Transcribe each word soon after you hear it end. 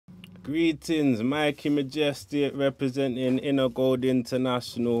Greetings, Mikey Majestic representing Inner Gold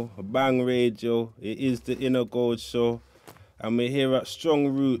International, Bang Radio. It is the Inner Gold Show, and we're here at Strong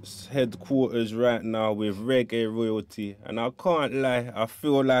Roots headquarters right now with reggae royalty. And I can't lie, I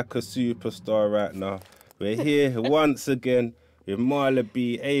feel like a superstar right now. We're here once again with Marla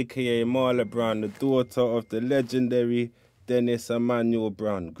B, aka Marla Brown, the daughter of the legendary Dennis Emmanuel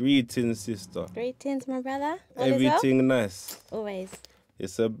Brown. Greetings, sister. Greetings, my brother. Everything nice? Always.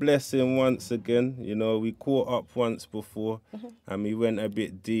 It's a blessing once again. You know, we caught up once before and we went a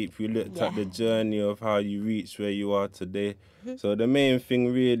bit deep. We looked at the journey of how you reached where you are today. So the main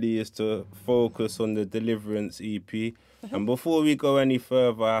thing really is to focus on the Deliverance EP. And before we go any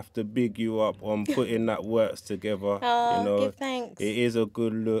further, I have to big you up on putting that works together. Oh, you know, give thanks. It is a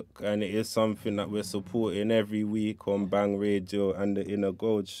good look and it is something that we're supporting every week on Bang Radio and the Inner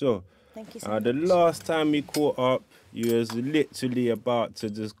Gold Show. Thank you so much. The last time we caught up, you was literally about to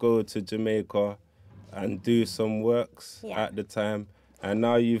just go to Jamaica and do some works at the time. And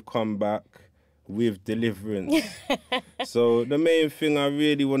now you've come back with Deliverance. So the main thing I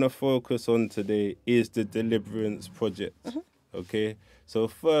really want to focus on today is the Deliverance project. Okay? So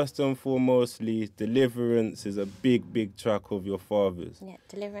first and foremostly, Deliverance is a big, big track of your father's. Yeah,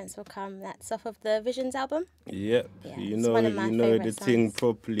 Deliverance will come. That's off of the Visions album. Yep. Yeah, you it's know, one of my the songs. thing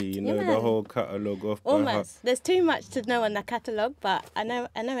properly. You know the whole catalogue of Almost. There's too much to know on the catalogue, but I know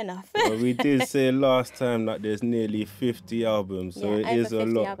enough. Well, we did say last time that there's nearly 50 albums, so it is a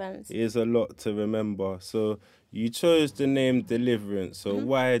lot. Albums. It is a lot to remember. So you chose the name Deliverance. So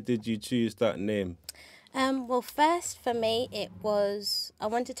why did you choose that name? Well, first for me, it was I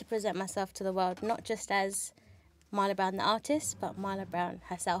wanted to present myself to the world, not just as Marla Brown the artist, but Marla Brown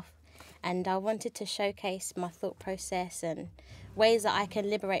herself. And I wanted to showcase my thought process and ways that I can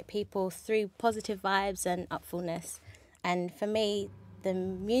liberate people through positive vibes and upfulness. And for me, the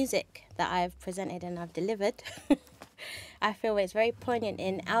music that I've presented and I've delivered, I feel it's very poignant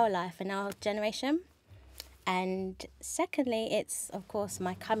in our life and our generation. And secondly, it's, of course,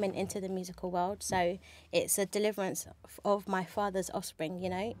 my coming into the musical world. So it's a deliverance of my father's offspring,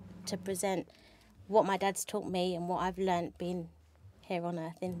 you know, to present what my dad's taught me and what I've learnt being here on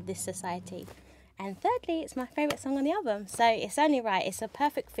earth in this society. And thirdly, it's my favourite song on the album. So it's only right. It's a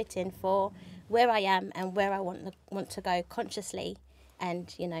perfect fitting for where I am and where I want to go consciously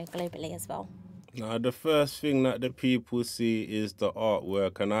and, you know, globally as well. Now, the first thing that the people see is the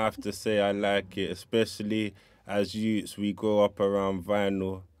artwork, and I have to say I like it, especially as youths, we grow up around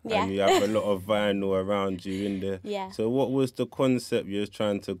vinyl, and you have a lot of vinyl around you in there. Yeah. So what was the concept you was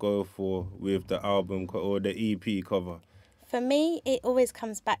trying to go for with the album or the EP cover? For me, it always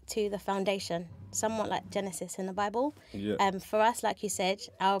comes back to the foundation, somewhat like Genesis in the Bible. Yeah. For us, like you said,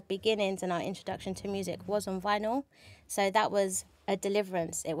 our beginnings and our introduction to music was on vinyl. So that was a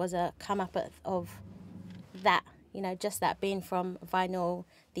deliverance. It was a come up of that, you know, just that being from vinyl,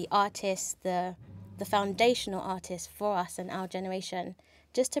 the artist, the foundational artist for us and our generation,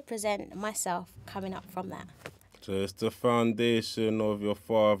 just to present myself coming up from that. So it's the foundation of your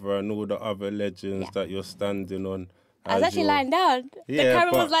father and all the other legends that you're standing on. I was actually lying down. The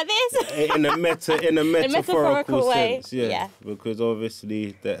camera was like this. in a metaphorical way. sense, yeah. Because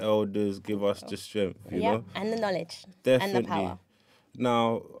obviously the elders give us the strength, you know? And the knowledge. Definitely. And the power.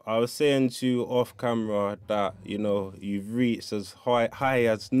 Now, I was saying to you off camera that, you know, you've reached as high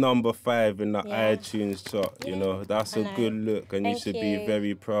as number 5 in the iTunes chart, you know. That's a good look and you should be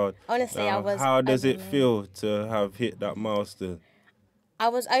very proud. Honestly, now, I was... How does it feel to have hit that milestone? I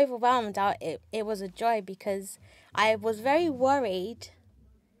was overwhelmed. It was a joy because I was very worried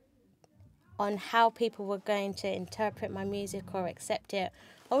on how people were going to interpret my music or accept it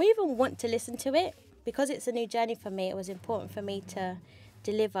or even want to listen to it. Because it's a new journey for me, it was important for me to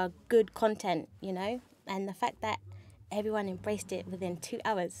deliver good content, you know. And the fact that everyone embraced it within 2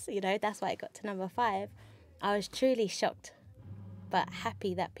 hours, you know, that's why it got to number 5. I was truly shocked, but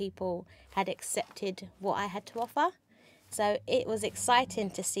happy that people had accepted what I had to offer. So it was exciting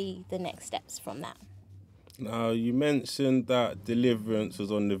to see the next steps from that. Now, you mentioned that Deliverance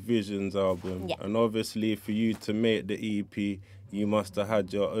was on the Visions album. Yeah. And obviously, for you to make the EP, you must have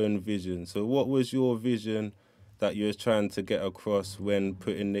had your own vision. So what was your vision that you were trying to get across when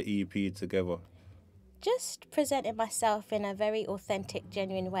putting the EP together? Just presenting myself in a very authentic,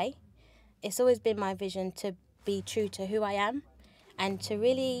 genuine way. It's always been my vision to be true to who I am and to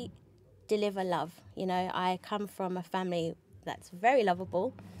really deliver love. You know, I come from a family that's very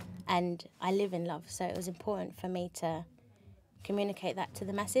lovable and I live in love. So it was important for me to communicate that to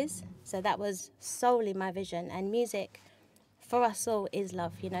the masses. So that was solely my vision. And music, for us all, is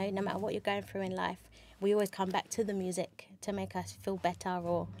love, you know. No matter what you're going through in life, we always come back to the music to make us feel better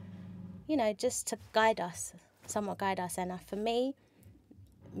or you know, just to guide us, somewhat guide us. And for me,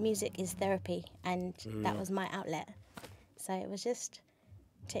 music is therapy, and that was my outlet. So it was just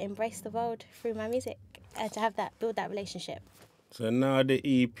to embrace the world through my music, to have that, build that relationship. So now the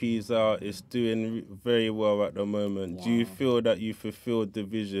EP's out, it's doing very well at the moment. Yeah. Do you feel that you fulfilled the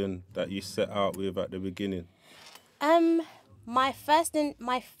vision that you set out with at the beginning? My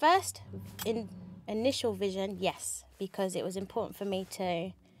initial vision, yes, because it was important for me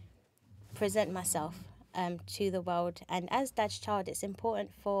to present myself to the world. And as Dad's child, it's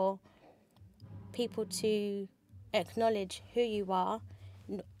important for people to acknowledge who you are.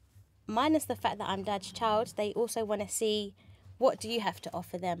 Minus the fact that I'm Dad's child, they also want to see, what do you have to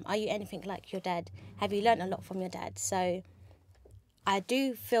offer them? Are you anything like your dad? Have you learnt a lot from your dad? So I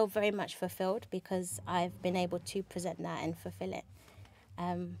do feel very much fulfilled because I've been able to present that and fulfill it.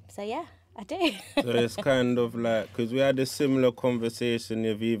 So yeah, I do. So it's kind of like, because we had a similar conversation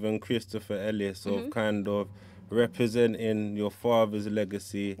with even Christopher Ellis of kind of representing your father's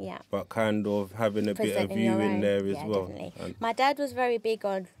legacy, Yeah. but kind of having a bit of Presenting you your in own. there as Yeah, well. definitely. And My dad was very big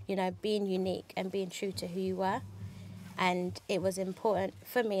on, you know, being unique and being true to who you were. And it was important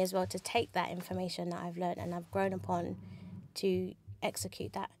for me as well to take that information that I've learned and I've grown upon to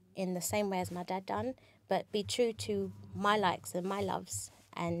execute that in the same way as my dad done, but be true to my likes and my loves.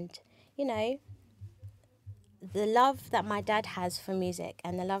 And, you know, the love that my dad has for music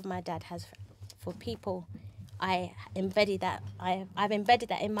and the love my dad has for people, I've embedded that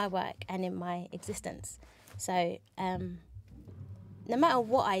in my work and in my existence. So no matter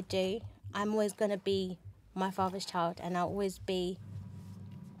what I do, I'm always going to be my father's child, and I'll always be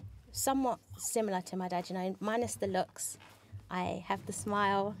somewhat similar to my dad, you know, minus the looks. I have the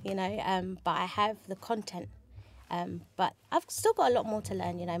smile, you know, but I have the content. But I've still got a lot more to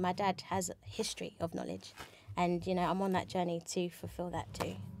learn, you know. My dad has a history of knowledge, and, you know, I'm on that journey to fulfill that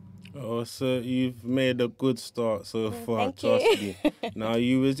too. oh, so you've made a good start so far, Thank trust you. me. Now,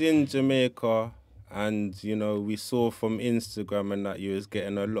 you was in Jamaica, and, you know, we saw from Instagram and that you was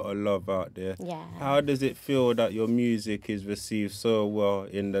getting a lot of love out there. Yeah. How does it feel that your music is received so well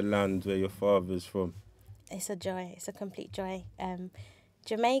in the land where your father's from? It's a joy. It's a complete joy.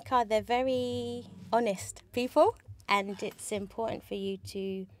 Jamaica, they're very honest people, and it's important for you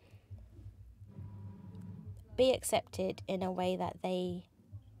to be accepted in a way that they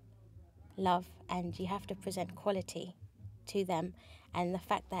love, and you have to present quality to them. And the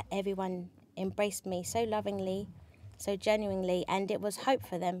fact that everyone embraced me so lovingly, so genuinely, and it was hope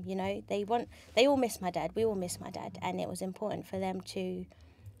for them, you know. They all miss my dad. We all miss my dad, and it was important for them to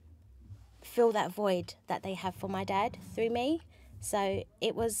fill that void that they have for my dad through me. So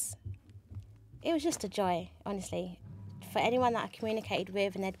it was just a joy, honestly. For anyone that I communicated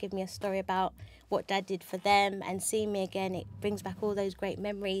with and they'd give me a story about what Dad did for them, and seeing me again, it brings back all those great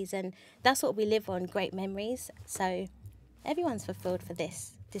memories, and that's what we live on, great memories. So everyone's fulfilled for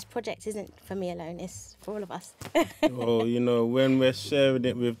this. This project isn't for me alone, it's for all of us. Well, you know, when we're sharing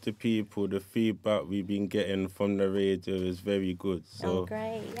it with the people, the feedback we've been getting from the radio is very good. So Oh,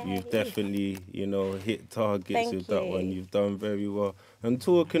 great. you've Yay. definitely, you know, hit targets Thank with that you. one. You've done very well. And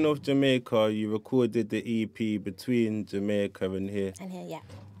talking of Jamaica, you recorded the EP between Jamaica and here. And here, yeah.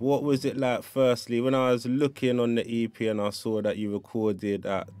 What was it like, firstly, when I was looking on the EP and I saw that you recorded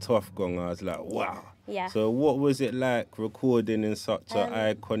at Tough Gong, I was like, wow. Yeah. So what was it like recording in such an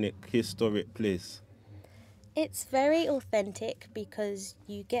iconic, historic place? It's very authentic because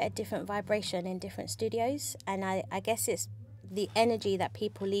you get a different vibration in different studios, and I guess it's the energy that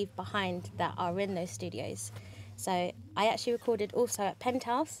people leave behind that are in those studios. So I actually recorded also at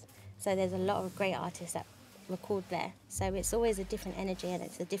Penthouse, so there's a lot of great artists that record there. So it's always a different energy and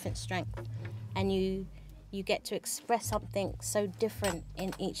it's a different strength, and you get to express something so different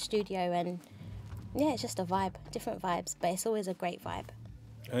in each studio, and yeah, it's just a vibe, different vibes, but it's always a great vibe.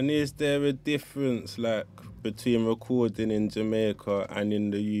 And is there a difference, like, between recording in Jamaica and in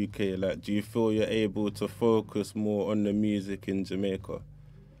the UK? Like, do you feel you're able to focus more on the music in Jamaica?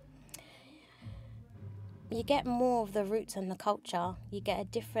 You get more of the roots and the culture. You get a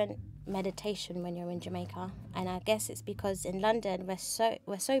different meditation when you're in Jamaica, and I guess it's because in London we're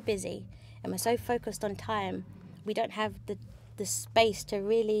so busy and we're so focused on time. We don't have the space to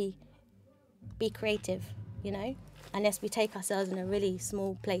really be creative, you know, unless we take ourselves in a really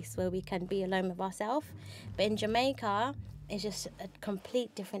small place where we can be alone with ourselves. But in Jamaica, it's just a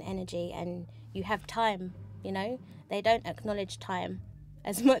complete different energy, and you have time, you know. They don't acknowledge time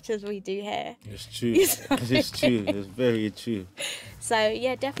as much as we do here. It's true. It's true. It's very true. So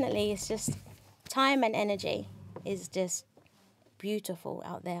yeah, definitely, it's just time and energy is just beautiful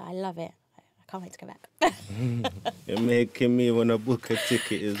out there. I love it. I can't wait to go back. You're making me want to book a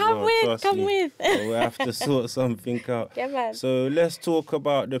ticket as well. Trust Come me. with. We'll have to sort something out. Yeah, man. So let's talk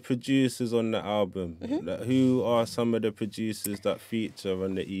about the producers on the album. Like, who are some of the producers that feature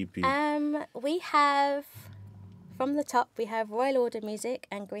on the EP? We have, from the top, we have Royal Order Music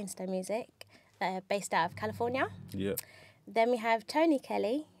and Greenstone Music, based out of California. Yeah. Then we have Tony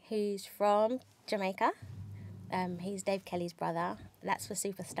Kelly, who's from Jamaica. He's Dave Kelly's brother. That's for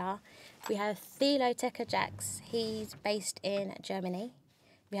Superstar. We have Thilo Tekka-Jax. He's based in Germany.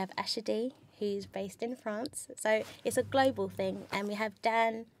 We have Asher D, who's based in France. So it's a global thing. And we have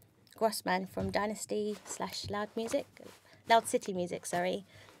Dan Grossman from Loud City Music, sorry.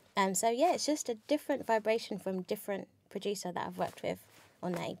 So yeah, it's just a different vibration from different producer that I've worked with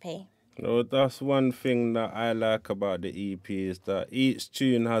on the EP. No, that's one thing that I like about the EP is that each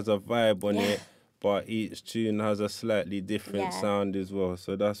tune has a vibe on it, but each tune has a slightly different sound as well.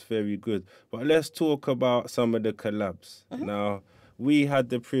 So that's very good. But let's talk about some of the collabs. Now, we had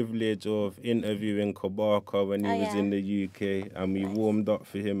the privilege of interviewing Kabaka when he was in the UK, and we warmed up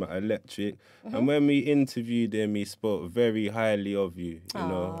for him at Electric. And when we interviewed him, he spoke very highly of you. You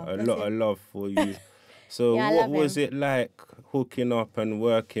know, a lot of love for you. So what was it like hooking up and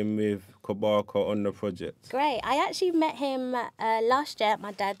working with Kabaka on the project? Great. I actually met him last year at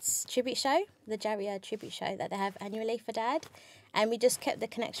my dad's tribute show, the Jaria tribute show that they have annually for Dad. And we just kept the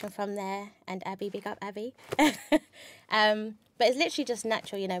connection from there. And Abby, big up Abby. But it's literally just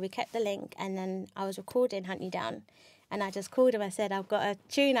natural, you know. We kept the link, and then I was recording Hunt You Down. And I just called him. I said, I've got a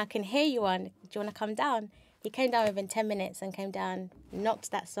tune I can hear you on. Do you want to come down? He came down within 10 minutes and came down, knocked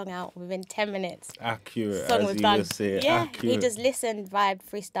that song out within 10 minutes. Accurate, song as was you done. would say. Yeah, accurate. he just listened, vibe,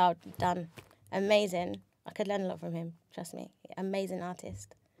 freestyle, done. Amazing. I could learn a lot from him, trust me. Amazing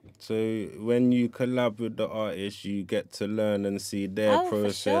artist. So when you collab with the artist, you get to learn and see their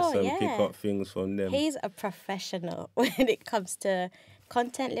process and pick up things from them. He's a professional when it comes to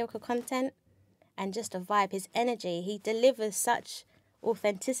content, lyrical content, and just a vibe. His energy, he delivers such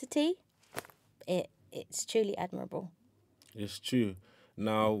authenticity. It's truly admirable. It's true.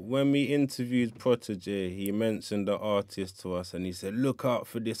 Now, when we interviewed Protégé, he mentioned the artist to us and he said, look out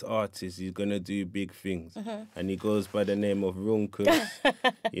for this artist, he's going to do big things. And he goes by the name of Runkus,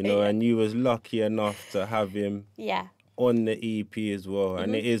 you know, and you was lucky enough to have him on the EP as well.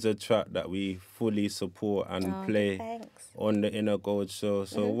 And it is a track that we fully support and play on the Inner Gold show.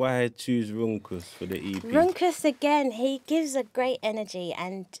 So why choose Runkus for the EP? Runkus, again, he gives a great energy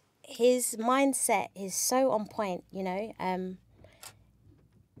and his mindset is so on point, you know.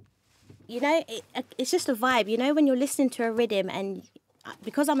 It's just a vibe. You know, when you're listening to a rhythm, and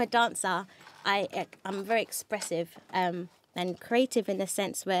because I'm a dancer, I'm very expressive and creative in the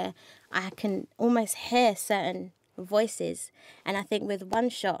sense where I can almost hear certain voices. And I think with One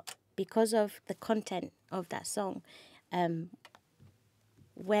Shot, because of the content of that song,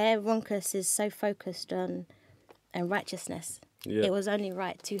 where Runkus is so focused on righteousness, it was only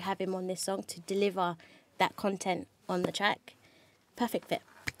right to have him on this song to deliver that content on the track. Perfect fit.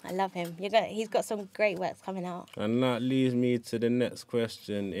 I love him. He's got some great works coming out. And that leads me to the next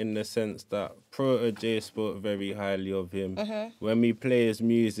question in the sense that Protégé spoke very highly of him. When we play his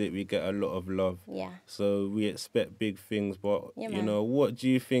music, we get a lot of love. Yeah. So we expect big things, but, you know, what do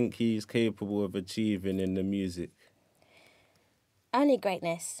you think he's capable of achieving in the music? Only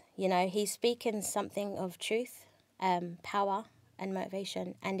greatness. You know, he's speaking something of truth, power and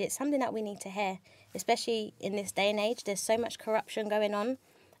motivation. And it's something that we need to hear, especially in this day and age. There's so much corruption going on.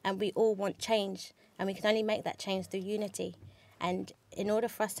 And we all want change, and we can only make that change through unity. And in order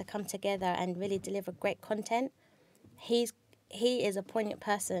for us to come together and really deliver great content, he is a poignant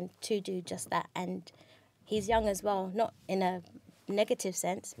person to do just that. And he's young as well, not in a negative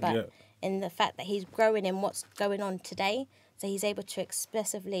sense, but in the fact that he's growing in what's going on today. So he's able to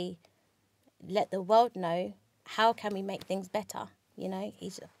expressively let the world know how can we make things better. You know,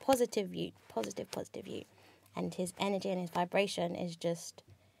 he's a positive youth, positive youth. And his energy and his vibration is just...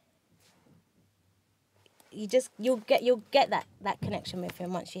 You'll get that connection with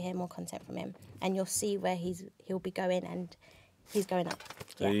him once you hear more content from him, and you'll see where he'll be going, and he's going up.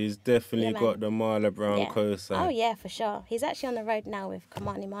 So he's definitely got the Marla Brown co-sign. Oh yeah, for sure. He's actually on the road now with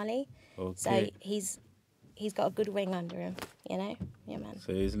Kamani Mali. Okay. So he's got a good wing under him, you know. Yeah, man.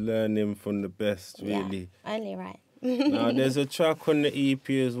 So he's learning from the best, really. Yeah, only right. Now there's a track on the EP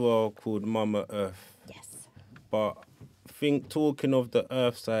as well called Mama Earth. Yes. But talking of the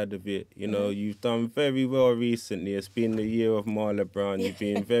earth side of it, you know, you've done very well recently. It's been the year of Marla Brown. You've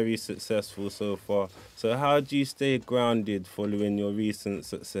been very successful so far. So how do you stay grounded following your recent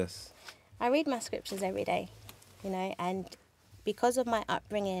success? I read my scriptures every day, you know, and because of my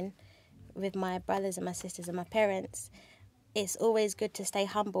upbringing with my brothers and my sisters and my parents, it's always good to stay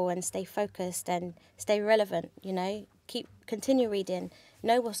humble and stay focused and stay relevant, you know. Continue reading,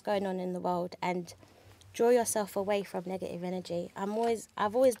 know what's going on in the world, and draw yourself away from negative energy. I've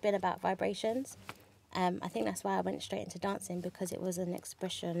always been about vibrations. I think that's why I went straight into dancing, because it was an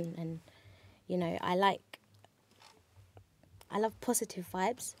expression, and you know, I love positive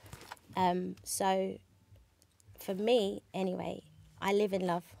vibes. So for me anyway, I live in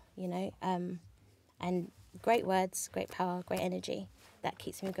love, you know, and great words, great power, great energy, that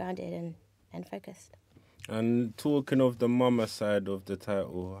keeps me grounded and focused. And talking of the mama side of the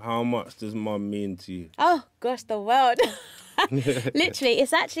title, how much does mum mean to you? Oh gosh, the world. Literally,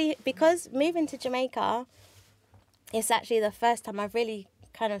 it's actually, because moving to Jamaica, it's actually the first time I've really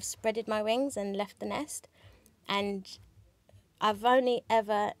kind of spreaded my wings and left the nest. And I've only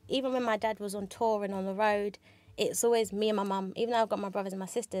ever, even when my dad was on tour and on the road, it's always me and my mum. Even though I've got my brothers and my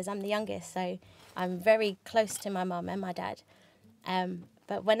sisters, I'm the youngest, so I'm very close to my mum and my dad.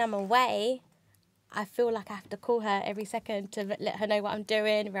 But when I'm away, I feel like I have to call her every second to let her know what I'm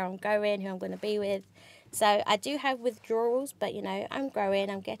doing, where I'm going, who I'm going to be with. So I do have withdrawals, but, you know, I'm growing,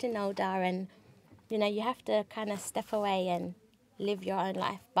 I'm getting older, and, you know, you have to kind of step away and live your own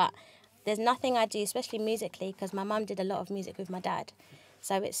life. But there's nothing I do, especially musically, because my mum did a lot of music with my dad.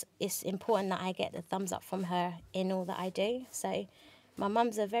 So it's important that I get the thumbs up from her in all that I do. So my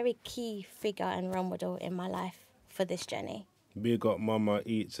mum's a very key figure and role model in my life for this journey. Big up mama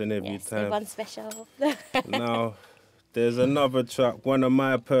each and every Yes, time. everyone's special. Now, there's another track. One of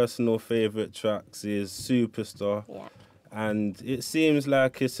my personal favourite tracks is Superstar. Yeah. And it seems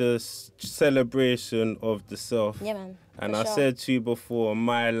like it's a celebration of the self. Yeah, man. And for I sure. said to you before,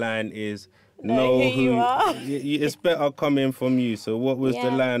 my line is, Know who you are. It's better coming from you. So what was the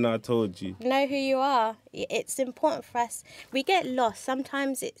Yeah. line I told you? Know who you are. It's important for us. We get lost.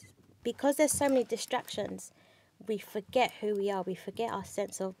 Sometimes it's because there's so many distractions, we forget who we are. We forget our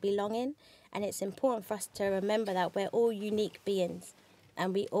sense of belonging. And it's important for us to remember that we're all unique beings,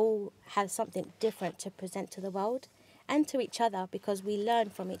 and we all have something different to present to the world and to each other, because we learn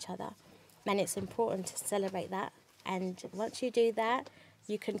from each other. And it's important to celebrate that. And once you do that,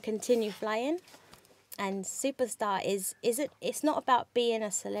 you can continue flying. And Superstar it's not about being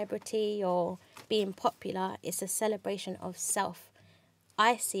a celebrity or being popular. It's a celebration of self.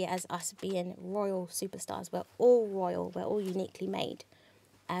 I see it as us being royal superstars. We're all royal. We're all uniquely made.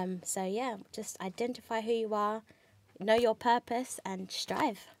 So yeah, just identify who you are, know your purpose, and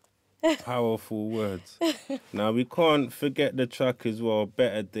strive. Powerful words. Now, we can't forget the track as well,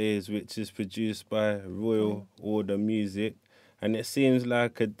 Better Days, which is produced by Royal Order Music. And it seems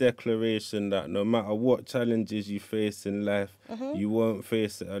like a declaration that no matter what challenges you face in life, you won't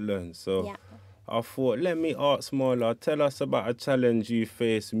face it alone. So Yeah. I thought, let me ask Marla, tell us about a challenge you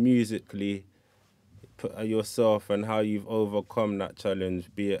faced musically yourself and how you've overcome that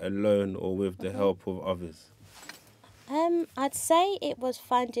challenge, be it alone or with the help of others. I'd say it was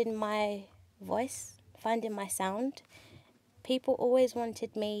finding my voice, finding my sound. People always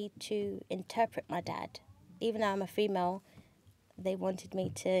wanted me to interpret my dad. Even though I'm a female, they wanted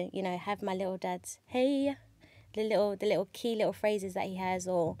me to, you know, have my little dad's, hey, the little key little phrases that he has,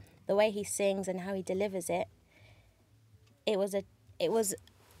 or the way he sings and how he delivers it. It was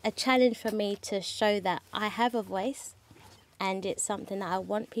a challenge for me to show that I have a voice, and it's something that I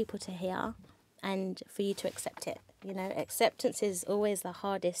want people to hear, and for you to accept it. You know, acceptance is always the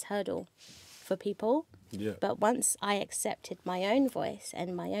hardest hurdle for people. Yeah. But once I accepted my own voice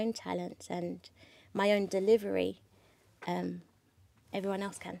and my own talents and my own delivery, everyone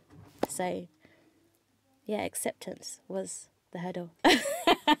else can. So, yeah, acceptance was the hurdle.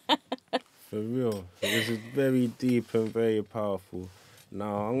 For real. This is very deep and very powerful.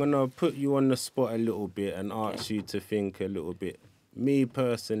 Now, I'm going to put you on the spot a little bit and ask you to think a little bit. Me,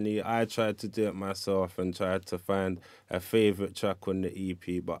 personally, I tried to do it myself and tried to find a favourite track on the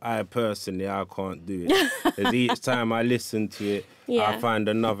EP, but I can't do it. Because each time I listen to it, I find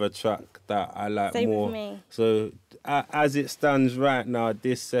another track that I like Same more. with me. So, as it stands right now,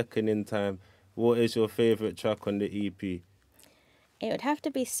 this second in time, what is your favourite track on the EP? It would have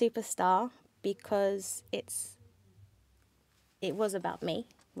to be Superstar, because it was about me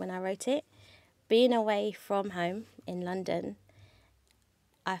when I wrote it. Being away from home in London,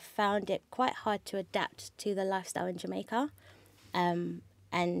 I found it quite hard to adapt to the lifestyle in Jamaica. And,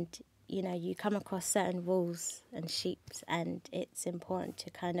 you know, you come across certain wolves and sheeps, and it's important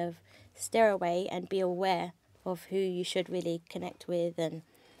to kind of steer away and be aware of who you should really connect with and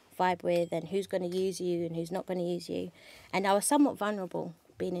vibe with, and who's going to use you and who's not going to use you. And I was somewhat vulnerable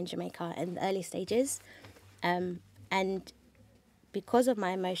being in Jamaica in the early stages. And because of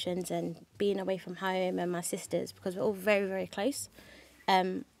my emotions and being away from home and my sisters, because we're all very, very close,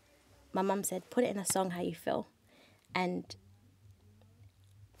 my mum said, put it in a song how you feel. And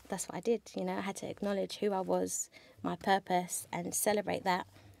that's what I did. You know, I had to acknowledge who I was, my purpose, and celebrate that.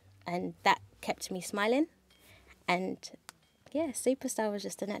 And that kept me smiling. And yeah, Superstar was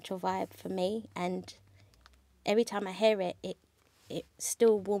just a natural vibe for me. And every time I hear it, it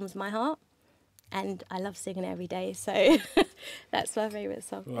still warms my heart. And I love singing it every day. So that's my favourite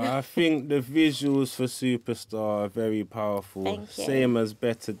song. Well, I think the visuals for Superstar are very powerful. Thank you. Same as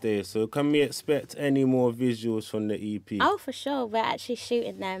Better Days. So can we expect any more visuals from the EP? Oh, for sure. We're actually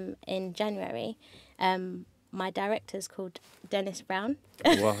shooting them in January. My director's called Dennis Brown.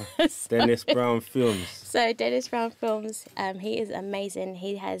 Wow. Dennis Brown Films. So Dennis Brown Films, he is amazing.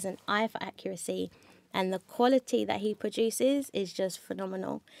 He has an eye for accuracy, and the quality that he produces is just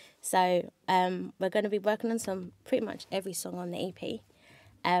phenomenal. So we're going to be working on pretty much every song on the EP,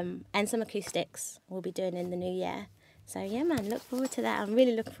 and some acoustics we'll be doing in the new year. So yeah, man, look forward to that. I'm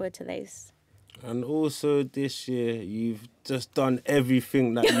really looking forward to those. And also this year, you've just done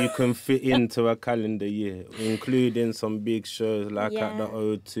everything that you can fit into a calendar year, including some big shows like at the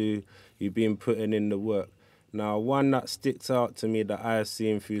O2. You've been putting in the work. Now, one that sticks out to me that I've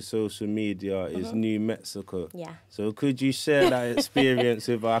seen through social media is New Mexico. Yeah. So could you share that experience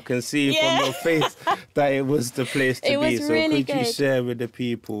with her? I can see from your face that it was the place to be. So really could you share with the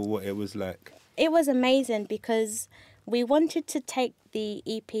people what it was like? It was amazing because we wanted to take the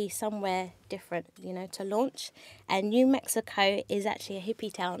EP somewhere different, you know, to launch. And New Mexico is actually a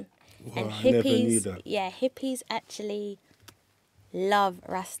hippie town. Wow, and I never knew that. Hippies actually love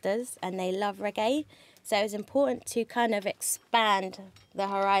Rastas and they love reggae. So it was important to kind of expand the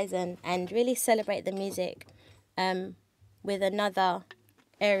horizon and really celebrate the music with another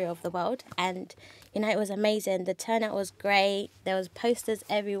area of the world. And, you know, it was amazing. The turnout was great. There was posters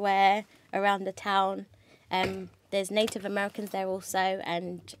everywhere around the town. There's Native Americans there also,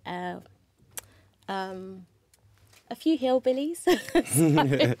 and a few hillbillies.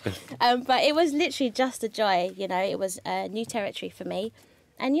 But it was literally just a joy, you know. It was new territory for me.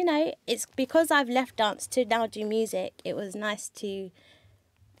 And, you know, it's because I've left dance to now do music, it was nice to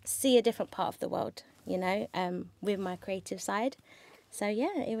see a different part of the world, you know, with my creative side. So,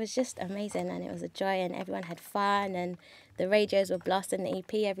 yeah, it was just amazing, and it was a joy, and everyone had fun, and the radios were blasting the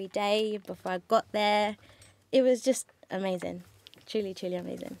EP every day before I got there. It was just amazing. Truly, truly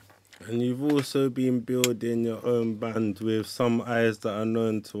amazing. And you've also been building your own band with some eyes that are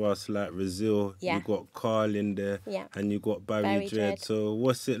known to us, like Brazil. Yeah. You got Carl in there, and you got Barry Dread. So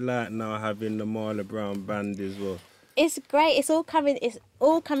what's it like now having the Marla Brown band as well? It's great. It's all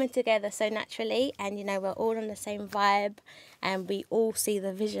coming together so naturally, and you know, we're all on the same vibe, and we all see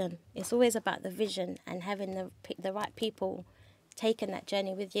the vision. It's always about the vision and having the right people taking that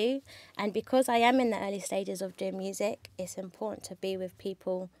journey with you. And because I am in the early stages of doing music, it's important to be with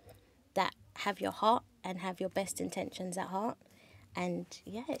people that have your heart and have your best intentions at heart. And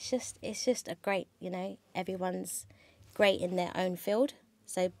yeah, it's just a great, you know, everyone's great in their own field.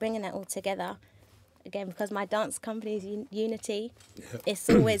 So bringing that all together, again, because my dance company is Unity, it's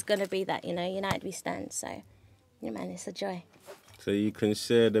always going to be that, you know, united we stand. So, yeah, man, it's a joy. So you can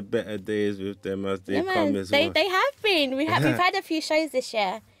share the better days with them as they come as well. They have been. We've had a few shows this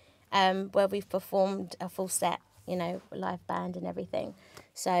year where we've performed a full set, you know, live band and everything.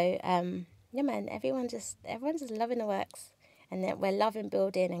 So, yeah, man, everyone's just loving the works, and that we're loving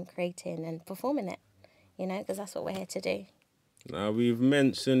building and creating and performing it, you know, because that's what we're here to do. Now, we've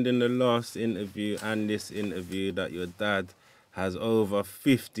mentioned in the last interview and this interview that your dad has over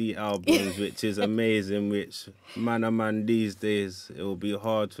 50 albums, which is amazing, which man these days, it will be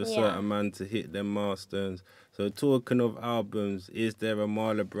hard for certain man to hit them milestones. So talking of albums, is there a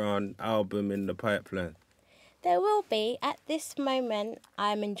Marla Brown album in the pipeline? There will be. At this moment,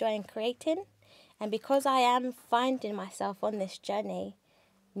 I'm enjoying creating, and because I am finding myself on this journey,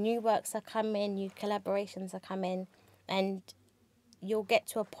 new works are coming, new collaborations are coming, and you'll get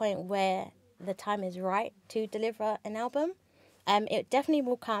to a point where the time is right to deliver an album. It definitely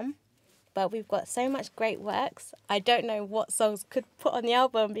will come, but we've got so much great works. I don't know what songs could put on the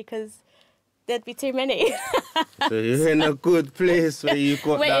album because there'd be too many. So you're in a good place where you've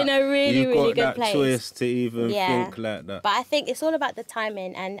got in a really, really good place. Choice to even think like that. But I think it's all about the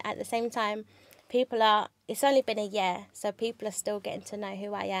timing, and at the same time, it's only been a year, so people are still getting to know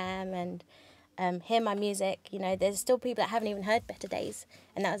who I am and hear my music. You know, there's still people that haven't even heard Better Days,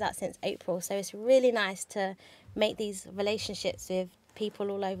 and that was out since April. So it's really nice to make these relationships with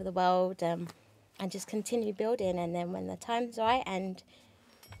people all over the world, and just continue building. And then when the time's right and,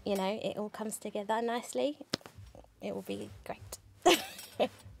 you know, it all comes together nicely, it will be great.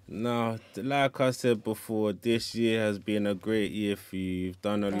 No, like I said before, this year has been a great year for you. You've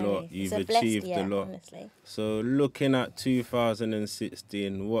done a lot, Very. It's you've a blessed achieved year, a lot. honestly. So looking at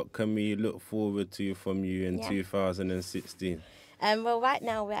 2016, what can we look forward to from you in Yeah. 2016? Well, right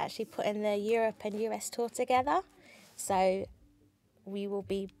now we're actually putting the Europe and US tour together. So we will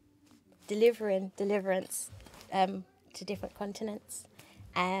be delivering Deliverance to different continents.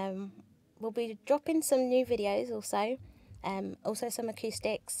 We'll be dropping some new videos also some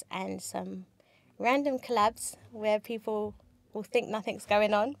acoustics and some random collabs where people will think nothing's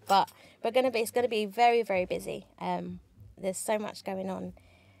going on, but it's gonna be very, very busy. There's so much going on,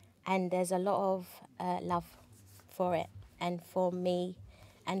 and there's a lot of love for it and for me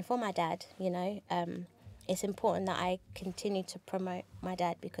and for my dad. It's important that I continue to promote my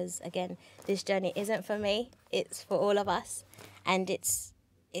dad because, again, this journey isn't for me, it's for all of us, and it's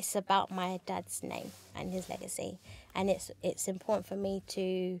about my dad's name and his legacy, and it's important for me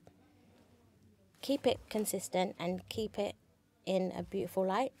to keep it consistent and keep it in a beautiful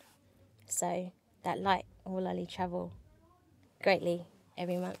light, so that light will only travel greatly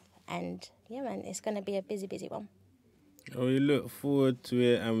every month. And yeah, man, it's going to be a busy one. Oh, we look forward to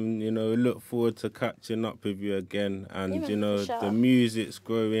it, and we look forward to catching up with you again. And Yeah, man, for sure. the music's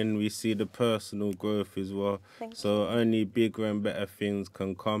growing. We see the personal growth as well. Thank so only bigger and better things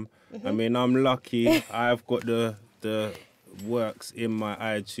can come. Mm-hmm. I mean, I'm lucky. I've got the works in my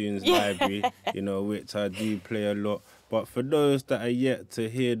iTunes library, which I do play a lot. But for those that are yet to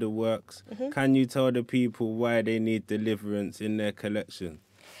hear the works, Mm-hmm. can you tell the people why they need Deliverance in their collection?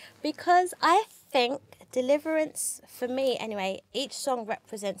 Because I think Deliverance, for me anyway, each song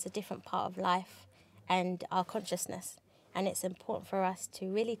represents a different part of life and our consciousness. And it's important for us to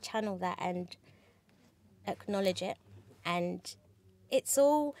really channel that and acknowledge it. And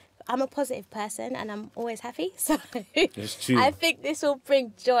I'm a positive person and I'm always happy. So It's true. I think this will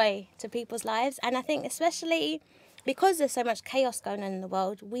bring joy to people's lives. And I think especially because there's so much chaos going on in the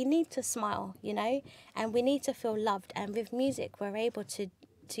world, we need to smile, and we need to feel loved. And with music, we're able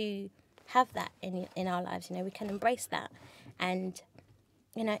to have that in our lives. We can embrace that, and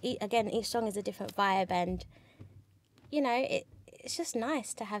each song is a different vibe, and it's just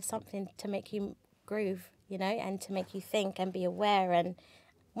nice to have something to make you groove, and to make you think and be aware and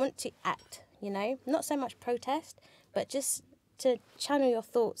want to act, not so much protest, but just to channel your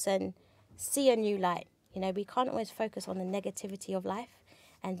thoughts and see a new light. We can't always focus on the negativity of life,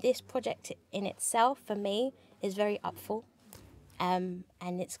 and this project in itself for me is very upful. And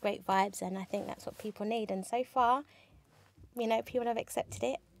it's great vibes, and I think that's what people need. And so far, people have accepted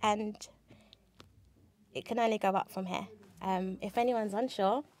it, and it can only go up from here. If anyone's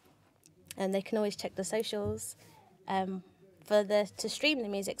unsure, they can always check the socials. To stream the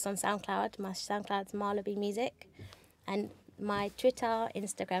music's on SoundCloud. My SoundCloud's Marla B Music, and my Twitter,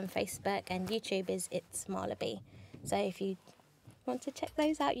 Instagram, Facebook, and YouTube is It's Marla B. So if you want to check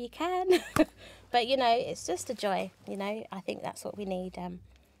those out, you can. But it's just a joy. I think that's what we need, and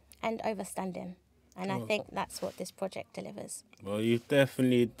overstanding, and I think that's what this project delivers. Well, you've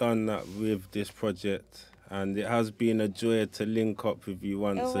definitely done that with this project, and it has been a joy to link up with you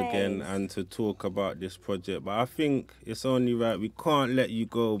once again and to talk about this project. But I think it's only right, we can't let you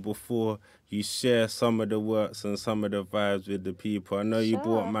go before you share some of the works and some of the vibes with the people. I know you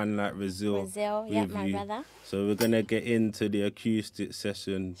brought man like Brazil with my you. brother. So we're going to get into the acoustic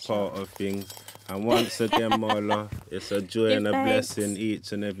session part of things. And once again, Marla, it's a joy and a blessing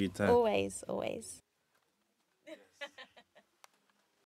each and every time. Always.